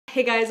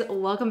Hey guys,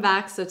 welcome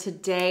back. So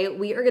today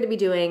we are going to be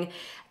doing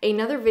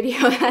another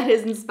video that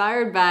is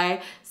inspired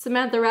by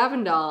Samantha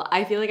Ravndal.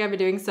 I feel like I've been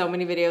doing so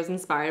many videos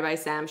inspired by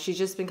Sam. She's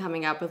just been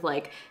coming up with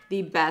like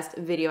the best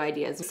video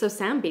ideas. So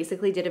Sam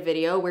basically did a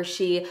video where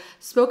she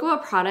spoke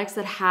about products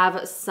that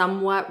have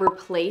somewhat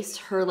replaced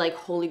her like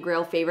holy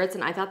grail favorites,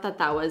 and I thought that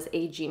that was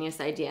a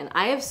genius idea. And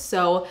I have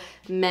so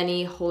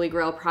many holy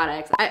grail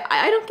products.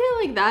 I don't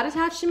get like that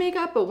attached to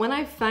makeup, but when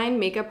I find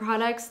makeup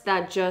products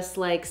that just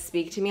like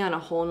speak to me on a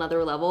whole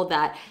nother level,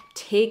 that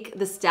take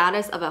the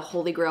status of a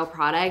holy grail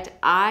product,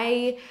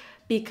 I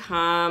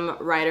become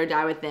ride or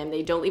die with them.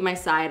 They don't leave my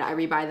side. I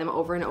rebuy them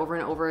over and over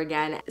and over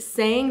again.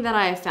 Saying that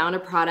I found a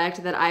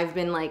product that I've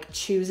been like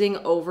choosing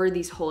over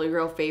these holy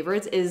grail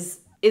favorites is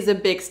a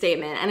big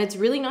statement. And it's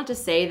really not to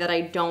say that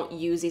I don't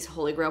use these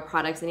holy grail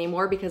products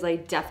anymore, because I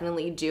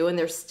definitely do, and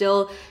they're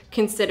still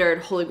considered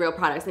holy grail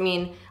products. I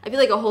mean, I feel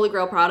like a holy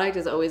grail product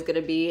is always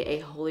gonna be a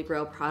holy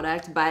grail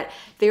product, but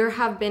there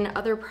have been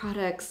other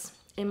products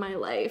in my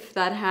life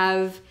that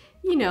have,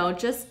 you know,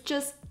 just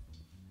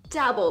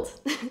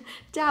dabbled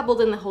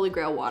in the holy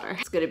grail water.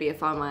 It's gonna be a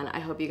fun one. I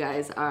hope you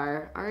guys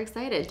are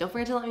excited. Don't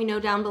forget to let me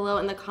know down below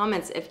in the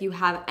comments if you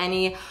have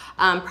any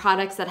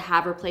products that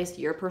have replaced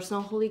your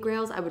personal holy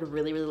grails. I would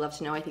really love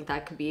to know. I think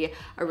that could be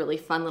a really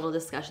fun little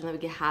discussion that we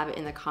could have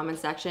in the comment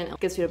section. Give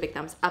this video a big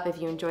thumbs up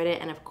if you enjoyed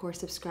it, and of course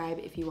subscribe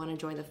if you want to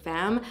join the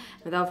fam.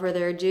 Without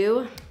further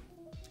ado,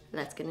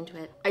 let's get into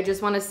it. I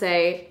just want to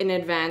say in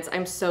advance,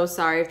 I'm so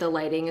sorry if the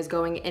lighting is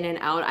going in and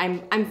out.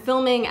 I'm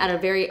filming at a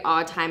very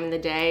odd time in the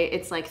day.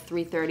 It's like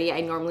 3:30.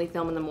 I normally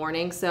film in the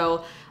morning,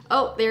 so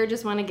oh, there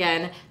just went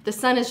again. The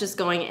sun is just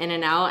going in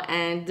and out,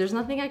 and there's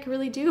nothing I can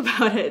really do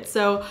about it.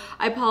 So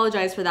I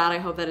apologize for that. I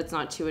hope that it's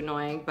not too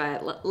annoying,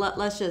 but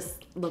let's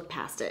just look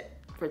past it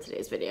for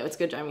today's video. It's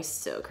gonna drive me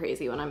so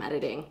crazy when I'm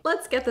editing.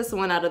 Let's get this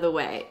one out of the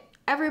way.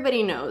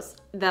 Everybody knows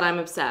that I'm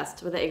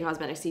obsessed with the IT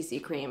Cosmetics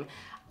CC cream.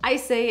 I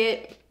say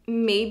it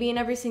maybe in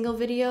every single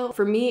video.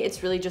 For me,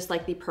 it's really just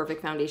like the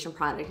perfect foundation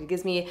product. It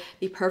gives me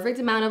the perfect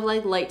amount of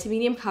like light to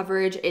medium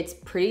coverage. It's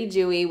pretty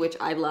dewy, which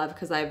I love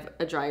because I have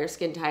a drier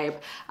skin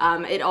type.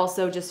 It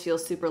also just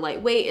feels super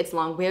lightweight. It's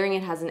long wearing.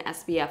 It has an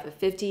SPF of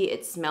 50.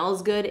 It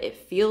smells good. It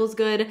feels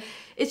good.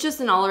 It's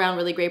just an all around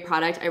really great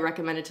product. I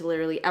recommend it to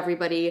literally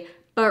everybody.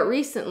 But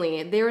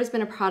recently, there has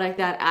been a product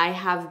that I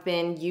have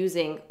been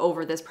using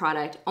over this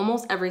product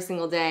almost every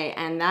single day,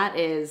 and that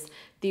is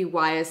the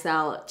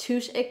YSL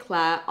Touche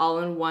Eclat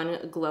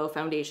All-in-One Glow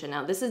Foundation.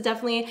 Now, this is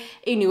definitely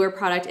a newer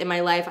product in my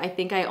life. I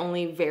think I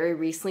only very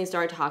recently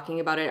started talking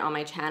about it on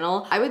my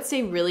channel. I would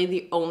say really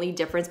the only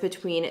difference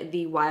between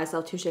the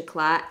YSL Touche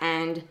Eclat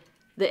and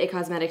the IT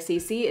Cosmetics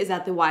CC is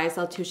that the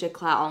YSL Touche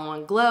Eclat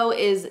All-in-One Glow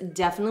is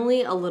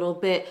definitely a little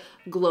bit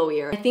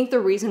glowier. I think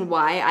the reason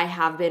why I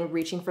have been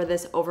reaching for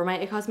this over my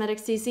IT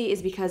Cosmetics CC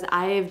is because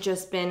I have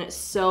just been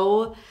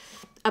so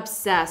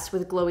obsessed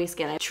with glowy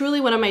skin. Truly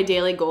one of my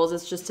daily goals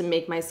is just to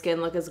make my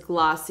skin look as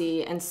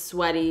glossy and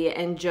sweaty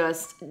and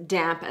just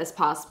damp as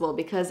possible,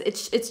 because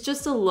it's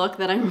just a look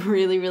that I'm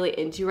really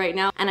into right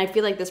now, and I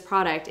feel like this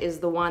product is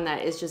the one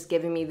that is just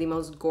giving me the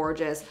most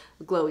gorgeous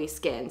glowy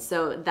skin.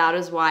 So that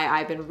is why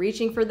I've been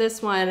reaching for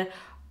this one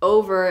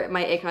over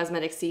my IT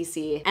Cosmetics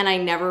CC, and I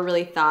never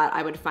really thought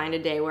I would find a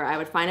day where I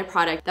would find a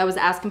product that was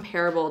as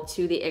comparable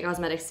to the IT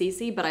Cosmetics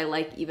CC but I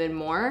like even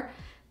more.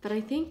 But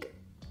I think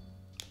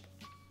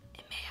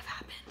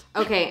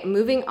okay,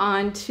 moving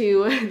on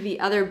to the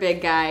other big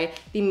guy,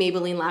 the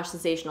Maybelline Lash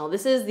Sensational.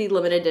 This is the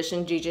limited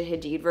edition Gigi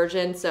Hadid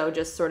version, so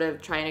just sort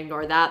of try and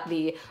ignore that.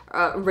 The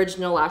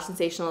original Lash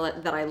Sensational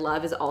that I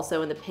love is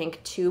also in the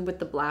pink tube with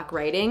the black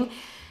writing.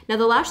 Now,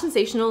 the Lash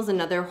Sensational is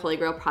another holy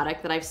grail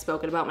product that I've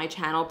spoken about on my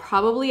channel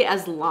probably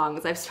as long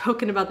as I've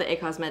spoken about the IT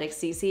Cosmetics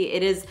CC.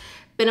 It has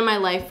been in my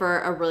life for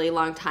a really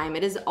long time.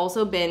 It has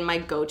also been my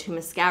go-to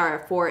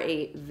mascara for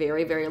a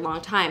very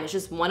long time. It's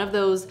just one of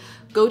those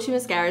go-to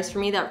mascaras for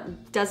me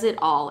that does it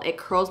all. It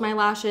curls my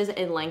lashes,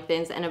 it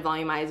lengthens, and it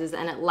volumizes,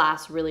 and it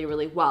lasts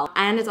really well.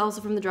 And it's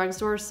also from the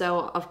drugstore,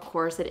 so of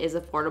course it is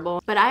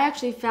affordable. But I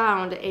actually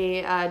found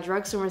a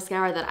drugstore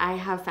mascara that I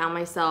have found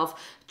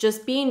myself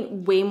just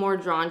being way more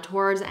drawn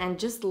towards and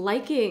just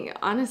liking,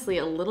 honestly,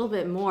 a little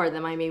bit more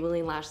than my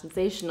Maybelline Lash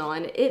Sensational,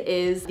 and it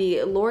is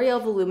the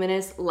L'Oreal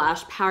Voluminous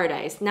Lash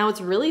Paradise. Now, it's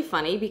really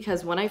funny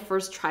because when I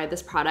first tried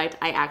this product,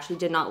 I actually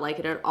did not like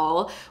it at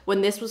all.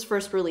 When this was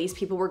first released,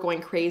 people were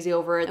going crazy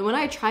over it, and when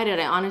I tried it,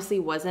 I honestly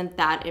wasn't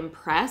that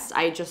impressed.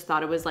 I just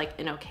thought it was like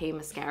an okay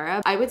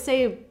mascara. I would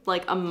say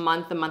like a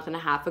month and a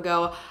half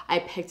ago, I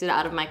picked it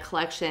out of my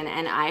collection,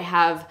 and I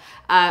have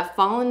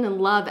fallen in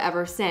love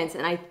ever since.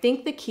 And I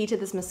think the key to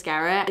this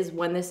mascara is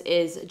when this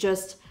is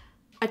just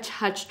a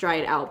touch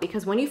dried out,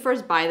 because when you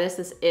first buy this,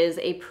 this is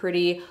a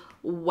pretty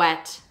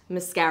wet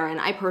mascara, and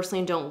I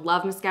personally don't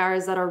love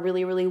mascaras that are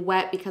really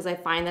wet because I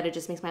find that it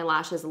just makes my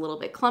lashes a little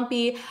bit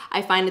clumpy.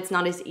 I find it's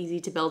not as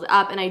easy to build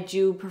up, and I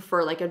do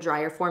prefer like a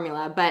drier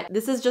formula, but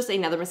this is just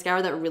another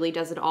mascara that really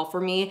does it all for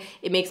me.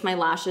 It makes my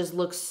lashes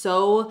look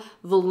so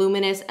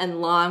voluminous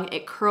and long.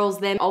 It curls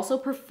them. I also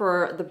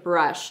prefer the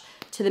brush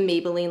to the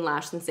Maybelline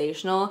Lash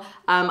Sensational.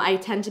 I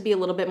tend to be a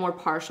little bit more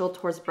partial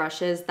towards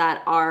brushes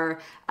that are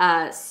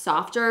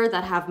softer,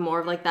 that have more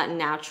of like that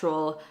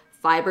natural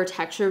fiber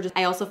texture.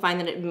 I also find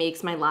that it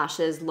makes my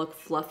lashes look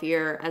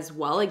fluffier as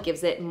well. It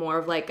gives it more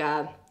of like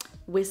a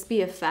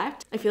wispy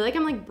effect. I feel like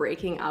I'm like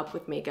breaking up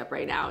with makeup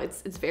right now.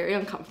 It's very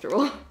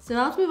uncomfortable. So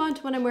now let's move on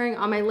to what I'm wearing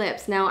on my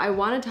lips. Now I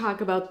want to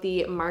talk about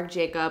the Marc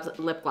Jacobs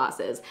lip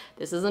glosses.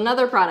 This is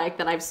another product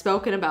that I've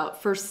spoken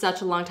about for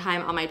such a long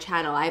time on my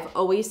channel. I've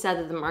always said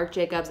that the Marc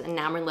Jacobs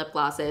Enamored lip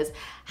glosses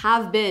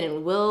have been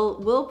and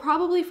will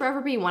probably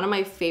forever be one of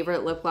my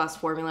favorite lip gloss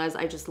formulas.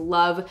 I just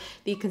love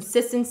the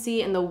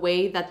consistency and the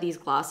way that these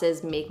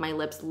glosses make my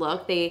lips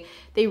look. They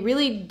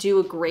really do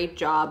a great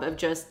job of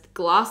just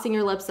glossing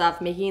your lips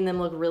up, making them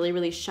look really,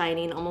 really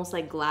shiny and almost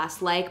like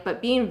glass-like,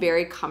 but being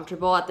very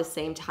comfortable at the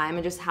same time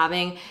and just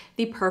having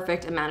the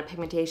perfect amount of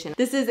pigmentation.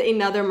 This is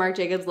another Marc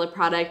Jacobs lip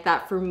product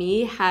that for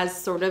me has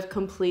sort of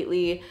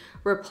completely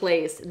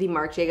replaced the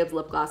Marc Jacobs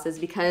lip glosses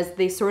because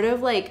they sort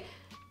of like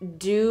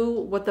do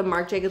what the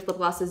Marc Jacobs lip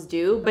glosses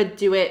do, but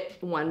do it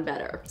one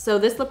better. So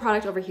this lip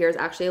product over here is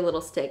actually a little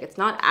stick. It's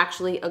not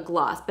actually a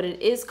gloss, but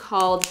it is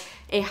called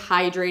a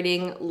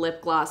hydrating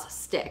lip gloss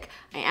stick.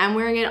 I am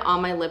wearing it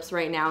on my lips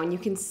right now, and you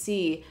can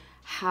see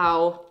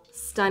how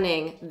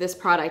stunning this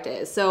product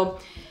is. So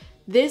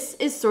this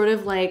is sort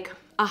of like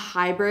a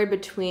hybrid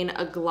between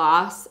a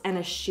gloss and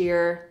a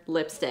sheer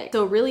lipstick.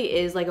 So it really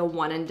is like a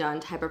one and done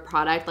type of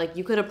product. Like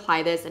you could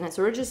apply this and it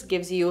sort of just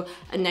gives you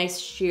a nice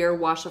sheer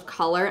wash of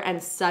color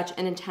and such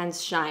an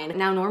intense shine.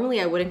 Now,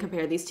 normally I wouldn't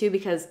compare these two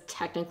because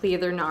technically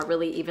they're not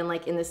really even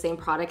like in the same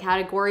product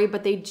category,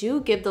 but they do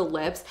give the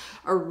lips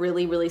a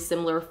really, really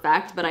similar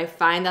effect. But I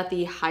find that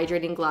the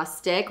hydrating gloss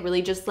stick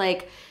really just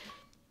like,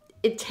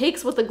 it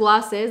takes what the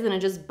gloss is and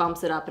it just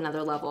bumps it up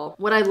another level.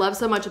 What I love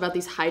so much about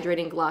these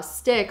hydrating gloss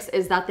sticks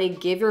is that they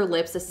give your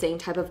lips the same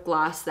type of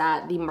gloss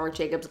that the Marc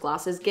Jacobs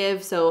glosses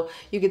give. So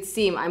you could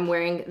see I'm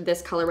wearing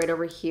this color right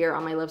over here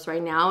on my lips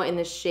right now in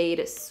the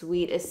shade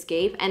Sweet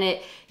Escape, and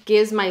it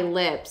gives my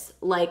lips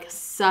like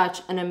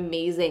such an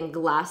amazing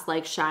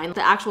glass-like shine.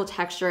 The actual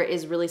texture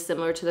is really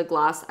similar to the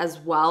gloss as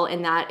well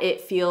in that it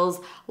feels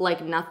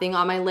like nothing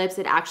on my lips.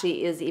 It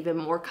actually is even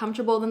more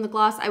comfortable than the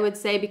gloss, I would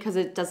say, because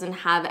it doesn't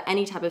have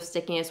any type of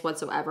stickiness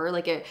whatsoever.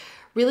 Like it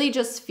really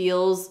just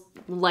feels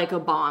like a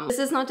balm. This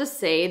is not to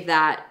say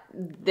that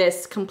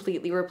this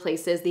completely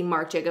replaces the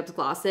Marc Jacobs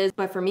glosses,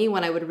 but for me,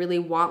 when I would really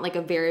want like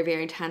a very,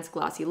 very intense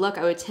glossy look,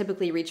 I would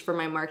typically reach for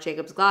my Marc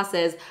Jacobs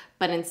glosses,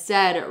 but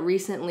instead,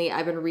 recently,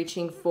 I've been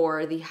reaching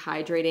for the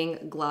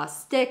hydrating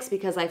gloss sticks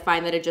because I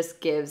find that it just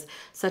gives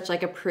such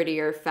like a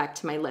prettier effect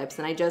to my lips,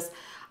 and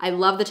I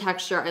love the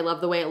texture, I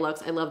love the way it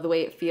looks, I love the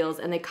way it feels,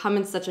 and they come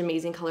in such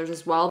amazing colors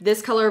as well.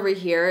 This color over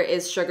here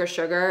is Sugar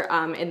Sugar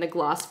in the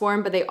gloss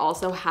form, but they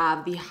also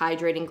have the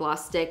hydrating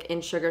gloss stick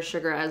in Sugar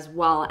Sugar as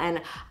well,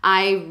 and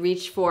I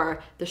reach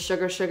for the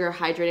Sugar Sugar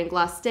hydrating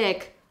gloss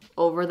stick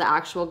over the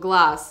actual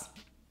gloss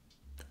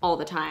all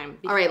the time.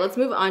 All right, let's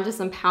move on to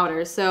some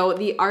powders. So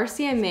the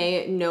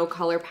RCMA No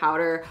Color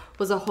Powder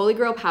was a holy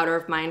grail powder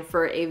of mine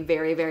for a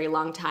very, very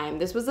long time.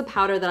 This was a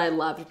powder that I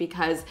loved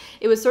because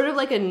it was sort of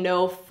like a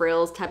no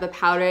frills type of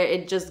powder.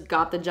 It just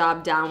got the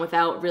job done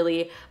without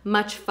really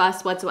much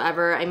fuss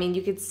whatsoever. I mean,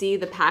 you could see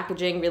the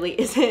packaging really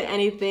isn't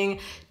anything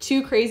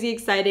too crazy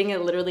exciting.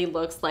 It literally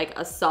looks like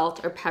a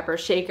salt or pepper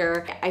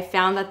shaker. I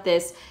found that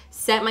this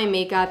set my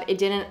makeup. It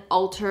didn't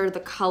alter the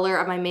color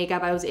of my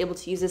makeup. I was able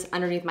to use this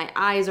underneath my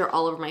eyes or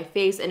all over my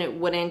face, and it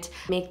wouldn't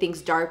make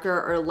things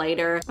darker or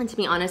lighter. And to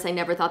be honest, I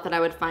never thought that I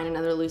would find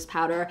another loose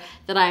powder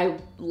that I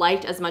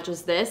liked as much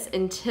as this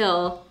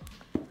until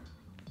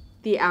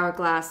the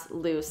Hourglass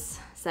Loose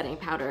setting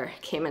powder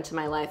came into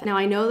my life. Now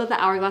I know that the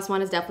Hourglass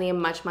one is definitely a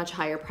much, much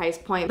higher price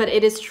point, but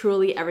it is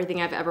truly everything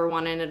I've ever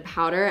wanted in a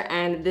powder,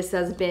 and this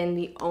has been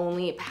the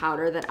only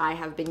powder that I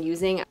have been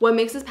using. What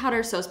makes this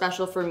powder so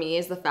special for me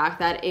is the fact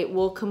that it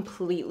will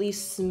completely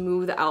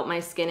smooth out my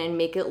skin and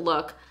make it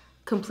look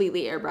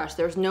completely airbrushed.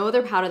 There's no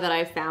other powder that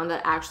I've found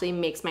that actually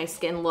makes my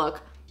skin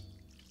look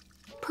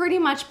pretty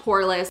much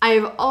poreless.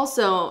 I've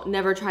also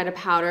never tried a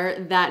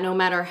powder that no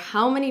matter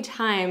how many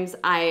times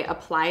I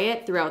apply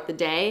it throughout the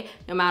day,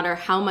 no matter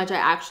how much I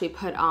actually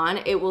put on,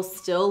 it will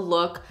still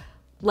look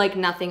like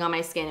nothing on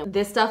my skin.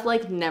 This stuff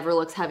like never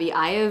looks heavy.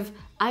 I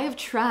have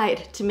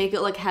tried to make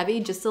it look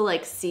heavy just to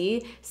like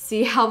see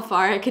how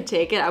far I could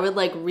take it. I would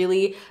like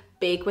really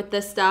bake with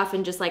this stuff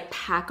and just like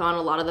pack on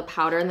a lot of the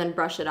powder and then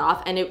brush it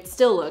off, and it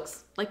still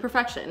looks like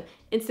perfection.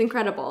 It's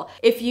incredible.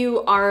 If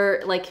you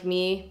are like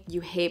me, you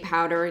hate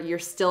powder, you're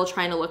still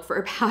trying to look for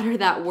a powder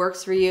that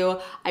works for you,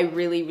 I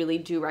really, really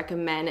do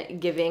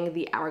recommend giving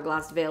the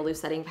Hourglass Veil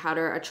Loose Setting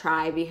Powder a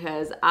try,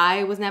 because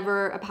I was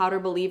never a powder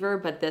believer,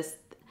 but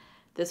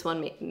this one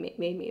made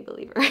me a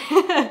believer.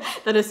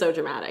 That is so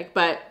dramatic,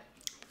 but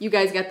you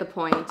guys get the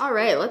point. All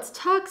right, let's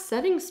talk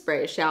setting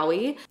spray, shall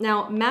we?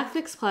 Now, MAC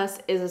Fix Plus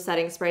is a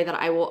setting spray that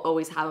I will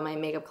always have in my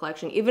makeup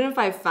collection. Even if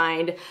I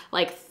find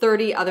like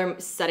 30 other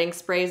setting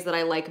sprays that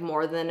I like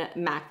more than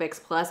MAC Fix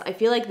Plus, I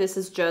feel like this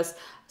is just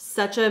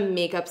such a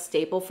makeup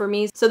staple for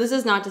me. So this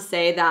is not to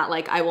say that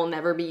like I will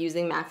never be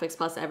using MAC Fix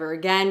Plus ever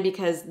again,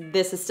 because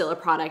this is still a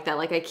product that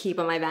like I keep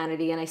on my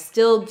vanity and I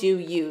still do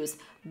use.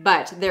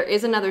 But there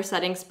is another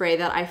setting spray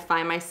that I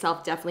find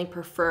myself definitely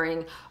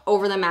preferring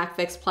over the MAC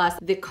Fix Plus.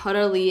 The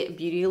Cuddly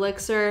Beauty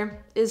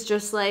Elixir is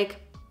just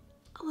like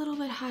a little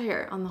bit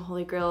higher on the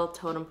Holy Grail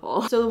totem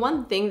pole. So the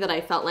one thing that I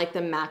felt like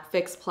the MAC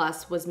Fix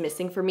Plus was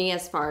missing for me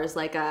as far as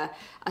like a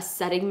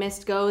setting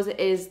mist goes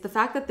is the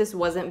fact that this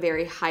wasn't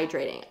very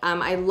hydrating.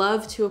 I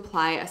love to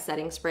apply a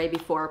setting spray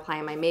before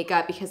applying my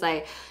makeup because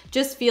I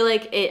just feel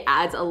like it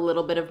adds a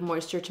little bit of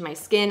moisture to my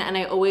skin, and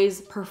I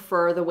always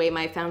prefer the way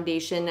my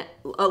foundation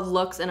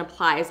looks and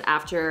applies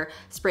after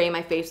spraying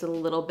my face with a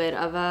little bit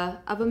of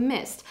a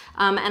mist.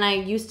 And I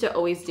used to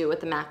always do it with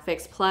the MAC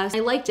Fix Plus. I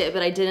liked it,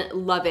 but I didn't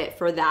love it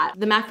for that.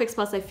 The MAC Fix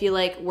Plus I feel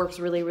like works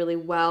really, really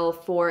well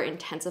for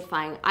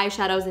intensifying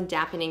eyeshadows and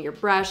dampening your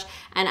brush,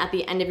 and at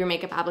the end of your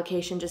makeup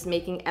application, just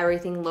making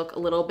everything look a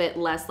little bit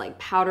less like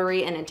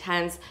powdery and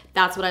intense.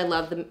 That's what I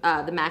love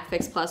the MAC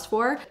Fix Plus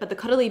for. But the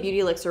Cuddly Beauty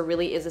Elixir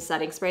really is a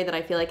setting spray that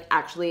I feel like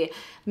actually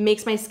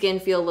makes my skin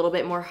feel a little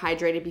bit more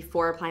hydrated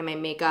before applying my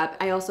makeup.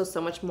 I also so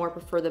much more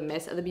prefer the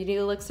mist of the Beauty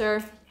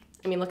Elixir.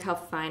 I mean, look how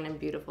fine and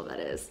beautiful that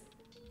is.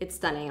 It's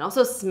stunning. It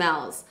also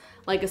smells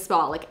like a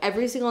spa. Like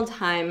every single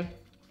time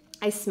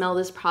I smell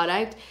this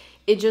product,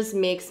 it just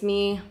makes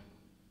me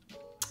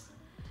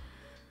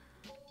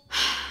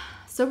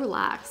so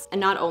relaxed. And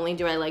not only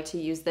do I like to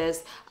use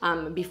this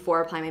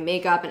before applying my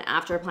makeup and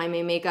after applying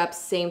my makeup,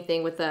 same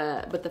thing with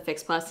the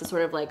Fix Plus to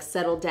sort of like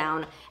settle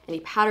down any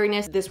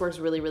powderiness. This works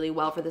really, really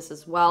well for this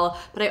as well.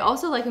 But I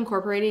also like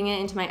incorporating it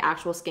into my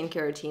actual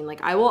skincare routine.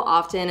 Like I will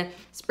often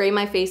spray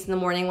my face in the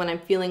morning when I'm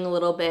feeling a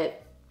little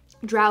bit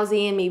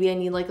drowsy and maybe I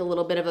need like a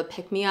little bit of a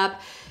pick-me-up.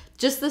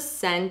 Just the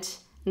scent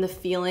and the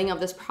feeling of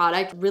this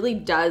product really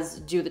does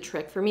do the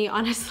trick for me,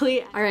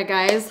 honestly. All right,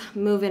 guys,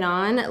 moving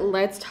on.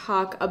 Let's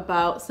talk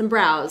about some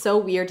brows. So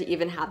weird to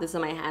even have this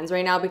in my hands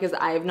right now because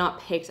I have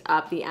not picked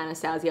up the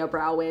Anastasia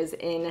Brow Wiz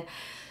in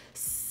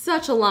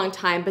such a long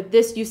time, but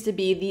this used to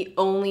be the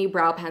only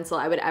brow pencil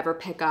I would ever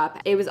pick up.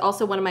 It was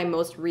also one of my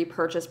most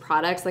repurchased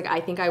products. Like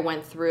I think I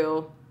went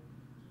through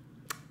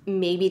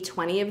maybe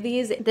 20 of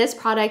these. This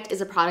product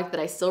is a product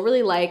that I still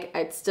really like.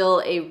 It's still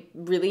a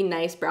really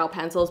nice brow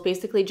pencil. It's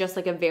basically just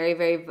like a very,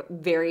 very,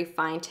 very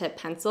fine tip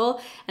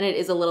pencil, and it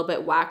is a little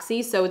bit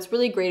waxy. So it's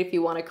really great if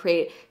you want to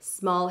create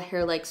small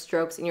hair-like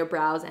strokes in your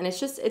brows. And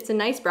it's a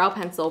nice brow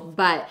pencil,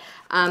 but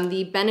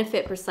the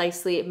Benefit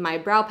Precisely My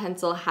Brow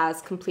Pencil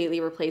has completely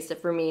replaced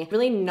it for me.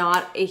 Really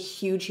not a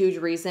huge, huge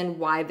reason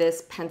why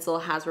this pencil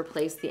has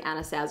replaced the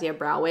Anastasia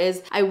Brow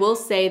Wiz. I will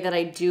say that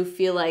I do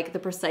feel like the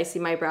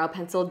Precisely My Brow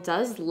Pencil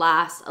does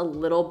last a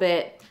little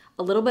bit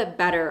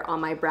better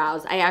on my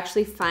brows. I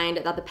actually find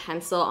that the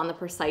pencil on the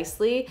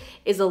Precisely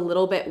is a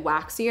little bit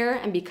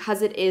waxier, and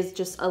because it is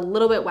just a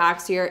little bit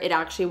waxier, it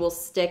actually will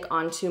stick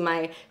onto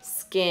my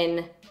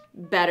skin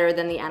better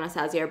than the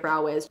Anastasia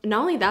Brow Wiz. Not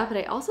only that, but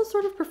I also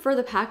sort of prefer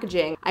the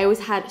packaging. I always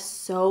had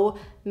so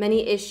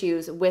many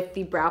issues with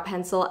the brow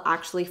pencil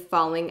actually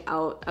falling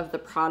out of the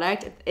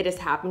product. It has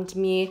happened to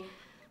me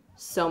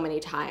so many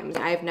times.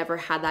 I've never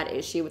had that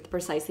issue with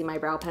Precisely My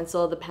Brow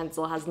Pencil. The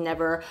pencil has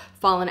never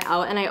fallen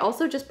out, and I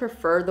also just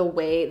prefer the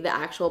way the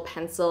actual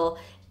pencil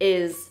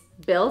is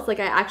built. Like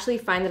I actually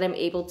find that I'm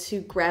able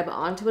to grab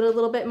onto it a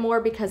little bit more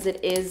because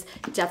it is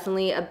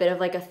definitely a bit of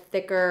like a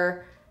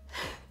thicker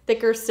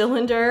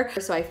cylinder.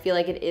 So I feel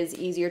like it is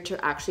easier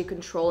to actually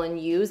control and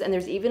use. And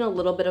there's even a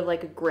little bit of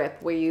like a grip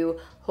where you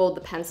hold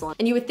the pencil.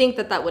 And you would think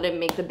that that wouldn't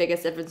make the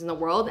biggest difference in the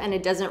world, and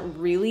it doesn't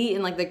really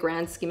in like the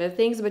grand scheme of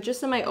things, but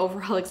just in my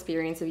overall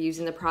experience of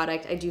using the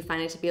product, I do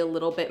find it to be a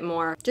little bit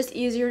more just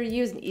easier to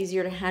use and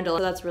easier to handle.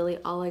 So that's really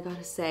all I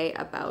gotta say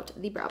about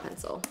the brow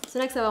pencil. So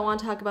next up, I want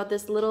to talk about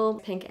this little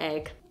pink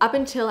egg. Up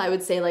until I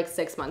would say like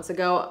 6 months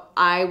ago,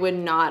 I would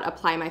not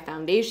apply my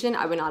foundation,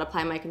 I would not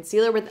apply my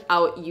concealer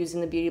without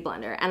using the Beauty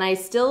Blender. And I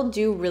still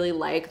do really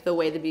like the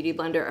way the Beauty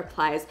Blender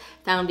applies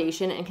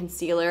foundation and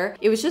concealer.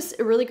 It was just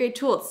a really great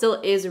tool. It still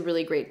is a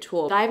really great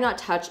tool. But I have not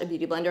touched a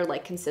Beauty Blender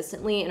like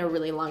consistently in a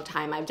really long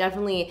time. I've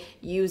definitely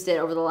used it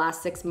over the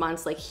last 6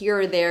 months, like here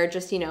or there,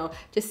 just, you know,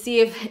 to see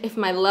if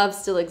my love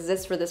still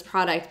exists for this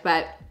product.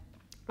 But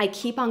I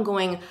keep on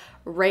going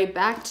right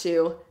back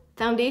to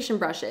foundation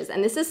brushes.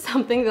 And this is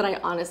something that I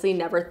honestly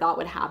never thought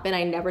would happen.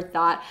 I never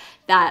thought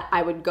that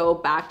I would go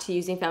back to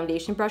using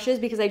foundation brushes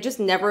because I just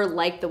never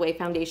liked the way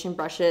foundation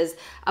brushes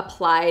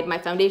applied my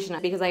foundation,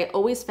 because I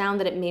always found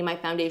that it made my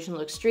foundation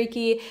look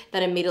streaky,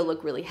 that it made it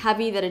look really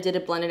heavy, that it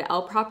didn't blend it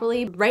out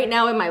properly. Right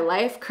now in my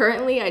life,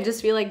 currently, I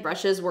just feel like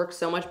brushes work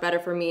so much better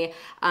for me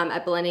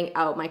at blending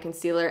out my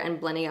concealer and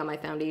blending out my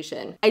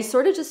foundation. I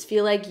sort of just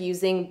feel like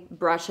using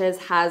brushes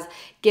has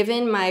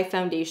given my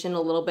foundation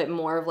a little bit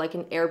more of like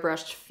an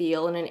airbrushed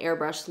feel and an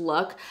airbrushed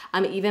look.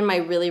 Even my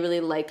really,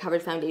 really light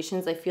covered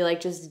foundations, I feel like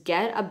just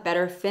get a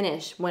better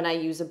finish when I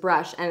use a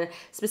brush. And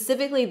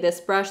specifically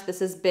this brush, this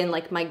has been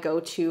like my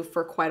go-to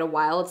for quite a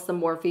while. It's the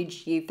Morphe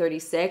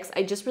G36.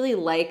 I just really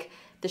like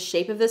the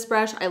shape of this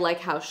brush. I like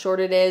how short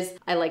it is.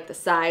 I like the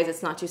size.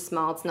 It's not too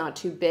small, it's not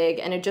too big,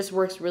 and it just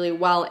works really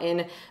well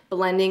in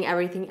blending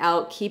everything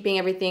out, keeping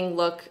everything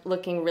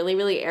looking really,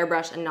 really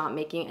airbrushed and not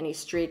making any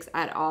streaks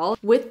at all.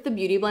 With the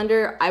Beauty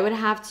Blender, I would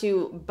have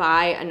to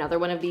buy another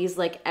one of these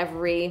like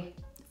every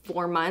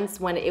 4 months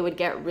when it would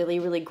get really,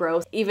 really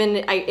gross. Even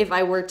if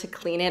I were to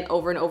clean it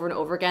over and over and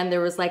over again,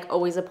 there was like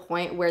always a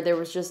point where there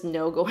was just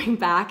no going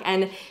back.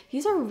 And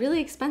these are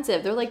really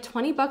expensive. They're like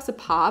 20 bucks a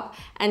pop.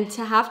 And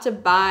to have to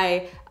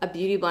buy a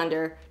Beauty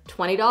Blender,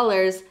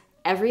 $20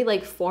 every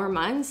like 4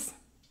 months,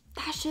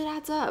 that shit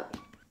adds up.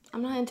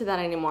 I'm not into that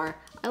anymore.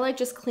 I like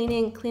just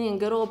cleaning a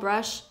good old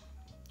brush,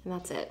 and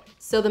that's it.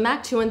 So the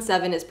MAC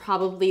 217 is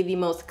probably the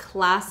most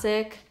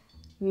classic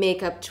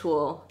makeup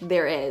tool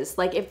there is.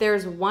 Like if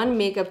there's one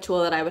makeup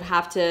tool that I would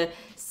have to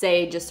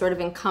say just sort of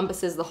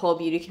encompasses the whole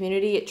beauty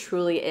community, it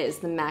truly is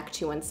the MAC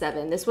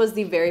 217. This was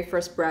the very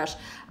first brush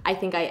I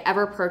think I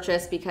ever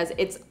purchased because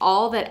it's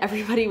all that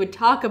everybody would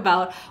talk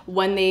about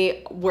when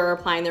they were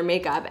applying their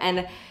makeup.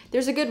 And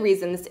there's a good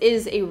reason. This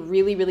is a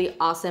really, really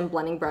awesome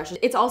blending brush.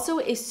 It's also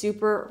a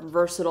super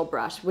versatile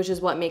brush, which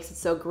is what makes it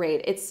so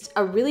great. It's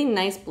a really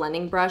nice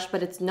blending brush,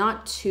 but it's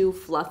not too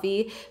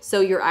fluffy.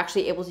 So you're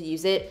actually able to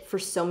use it for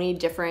so many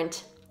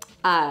different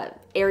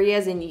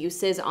areas and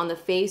uses on the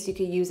face. You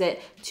could use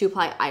it to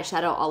apply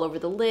eyeshadow all over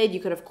the lid. You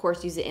could of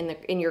course use it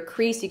in your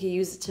crease. You could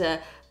use it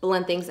to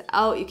blend things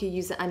out. You could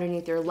use it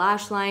underneath your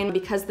lash line.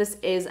 Because this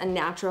is a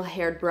natural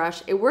haired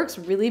brush, it works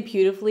really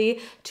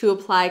beautifully to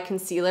apply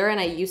concealer, and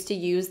I used to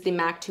use the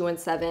MAC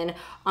 217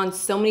 on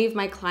so many of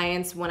my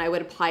clients when I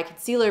would apply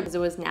concealer because it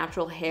was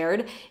natural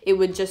haired. It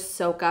would just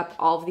soak up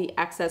all of the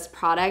excess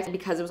product.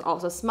 Because it was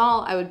also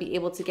small, I would be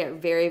able to get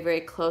very,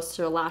 very close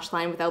to the lash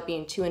line without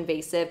being too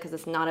invasive because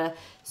it's not a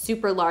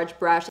super large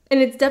brush. And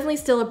it's definitely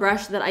still a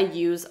brush that I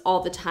use all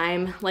the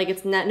time. Like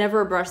it's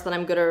never a brush that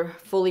I'm gonna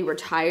fully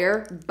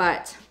retire,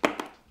 but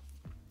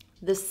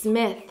the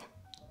Smith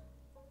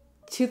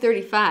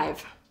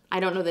 235,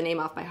 I don't know the name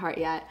off by heart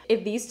yet.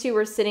 If these two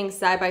were sitting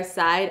side by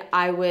side,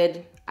 I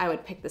would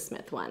pick the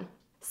Smith one.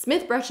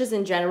 Smith brushes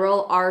in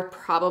general are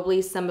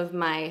probably some of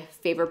my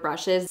favorite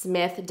brushes.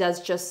 Smith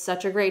does just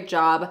such a great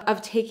job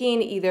of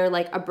taking either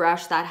like a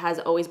brush that has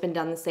always been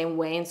done the same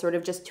way and sort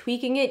of just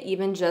tweaking it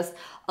even just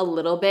a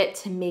little bit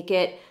to make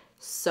it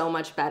so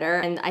much better.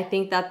 And I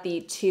think that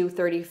the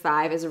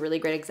 235 is a really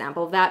great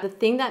example of that. The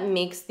thing that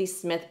makes the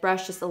Smith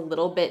brush just a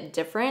little bit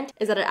different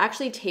is that it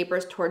actually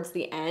tapers towards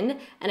the end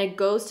and it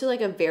goes to like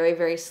a very,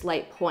 very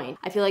slight point.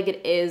 I feel like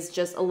it is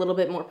just a little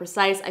bit more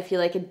precise. I feel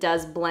like it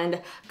does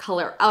blend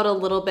color out a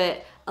little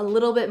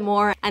bit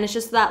more. And it's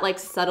just that like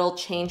subtle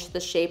change to the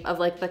shape of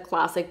like the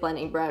classic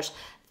blending brush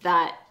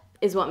that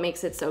is what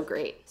makes it so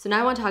great. So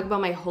now I want to talk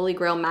about my holy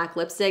grail MAC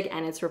lipstick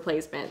and its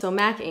replacement. So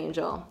MAC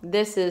Angel.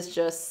 This is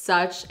just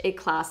such a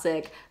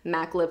classic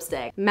MAC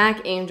lipstick.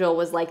 MAC Angel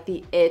was like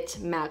the it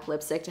MAC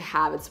lipstick to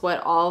have. It's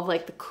what all of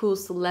like the cool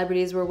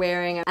celebrities were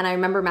wearing. And I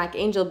remember MAC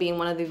Angel being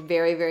one of the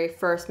very, very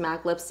first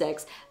MAC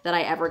lipsticks that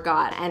I ever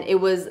got. And it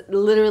was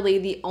literally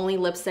the only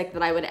lipstick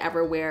that I would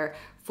ever wear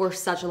for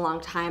such a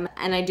long time.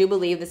 And I do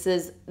believe this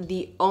is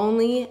the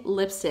only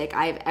lipstick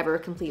I've ever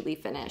completely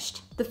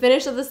finished. The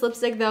finish of this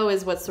lipstick though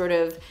is what sort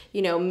of,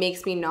 you know,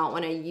 makes me not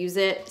want to use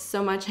it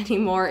so much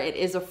anymore. It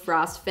is a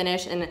frost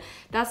finish and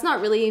that's not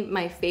really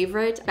my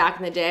favorite. Back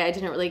in the day I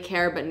didn't really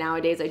care, but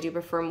nowadays I do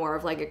prefer more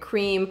of like a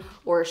cream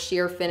or a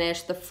sheer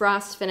finish. The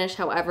frost finish,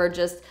 however,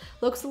 just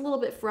looks a little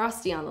bit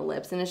frosty on the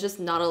lips and it's just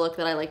not a look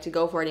that I like to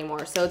go for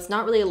anymore. So it's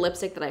not really a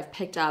lipstick that I've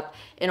picked up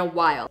in a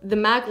while. The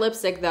MAC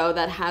lipstick though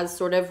that has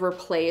sort of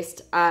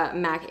replaced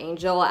MAC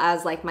Angel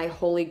as like my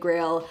holy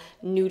grail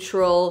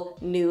neutral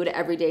nude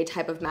everyday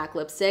type of MAC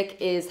lipstick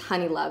is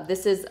Honey Love.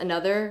 This is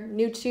another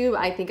nude tube.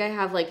 I think I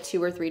have like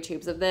 2 or 3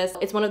 tubes of this.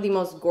 It's one of the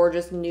most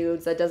gorgeous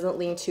nudes that doesn't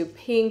lean too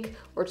pink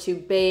or too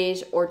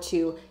beige or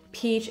too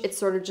peach. It's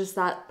sort of just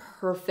that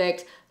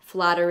perfect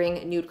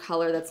flattering nude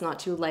color that's not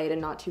too light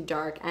and not too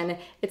dark. And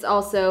it's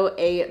also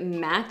a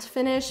matte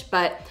finish,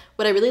 but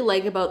what I really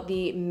like about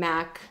the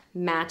MAC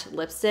matte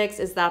lipsticks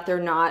is that they're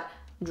not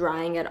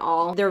drying at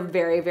all. They're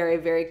very, very,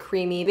 very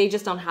creamy. They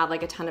just don't have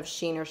like a ton of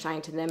sheen or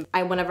shine to them.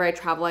 Whenever I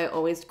travel, I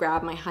always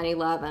grab my Honey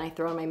Love and I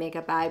throw in my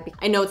makeup bag.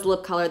 I know it's a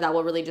lip color that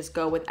will really just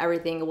go with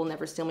everything. It will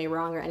never steal me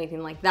wrong or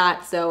anything like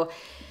that. So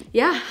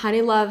yeah,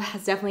 Honey Love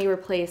has definitely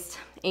replaced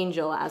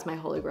Angel as my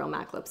holy grail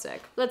MAC lipstick.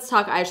 Let's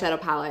talk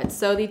eyeshadow palettes.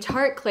 So the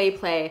Tarte Clay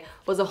Play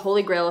was a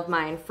holy grail of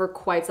mine for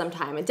quite some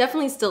time. It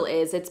definitely still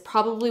is. It's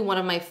probably one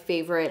of my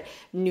favorite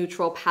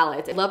neutral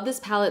palettes. I love this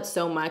palette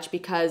so much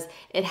because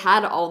it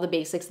had all the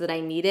basics that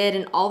I needed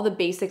and all the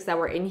basics that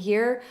were in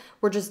here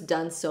were just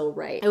done so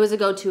right. It was a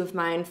go-to of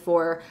mine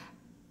for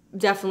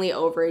definitely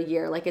over a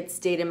year. Like it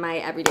stayed in my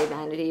everyday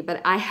vanity,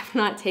 but I have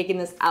not taken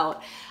this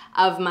out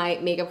of my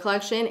makeup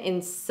collection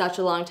in such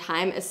a long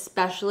time,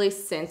 especially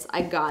since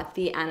I got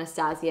the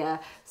Anastasia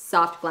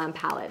Soft Glam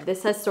palette.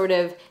 This has sort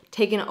of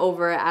taken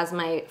over as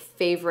my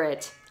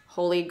favorite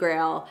holy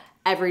grail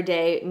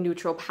everyday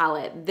neutral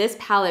palette. This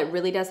palette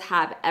really does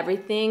have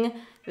everything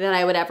that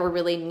I would ever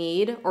really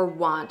need or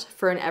want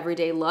for an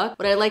everyday look.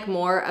 What I like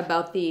more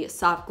about the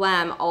Soft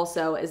Glam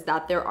also is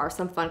that there are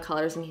some fun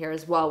colors in here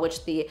as well,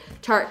 which the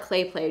Tarte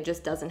Clay Play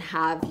just doesn't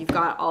have. You've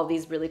got all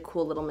these really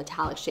cool little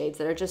metallic shades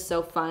that are just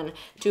so fun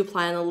to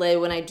apply on the lid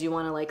when I do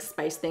want to like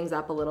spice things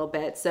up a little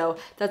bit. So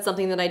that's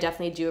something that I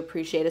definitely do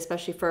appreciate,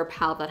 especially for a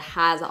palette that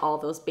has all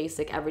those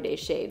basic everyday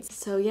shades.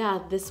 So yeah,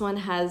 this one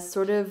has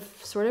sort of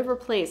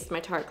replaced my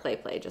Tarte Clay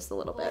Play just a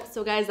little bit.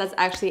 So guys, that's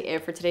actually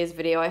it for today's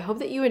video. I hope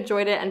that you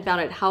enjoyed it and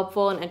found it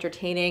helpful and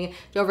entertaining.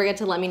 Don't forget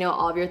to let me know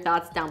all of your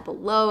thoughts down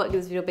below. Give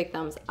this video a big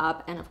thumbs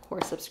up, and of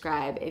course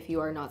subscribe if you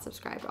are not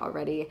subscribed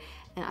already.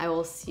 And I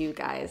will see you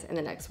guys in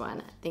the next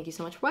one. Thank you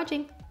so much for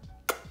watching.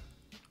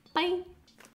 Bye.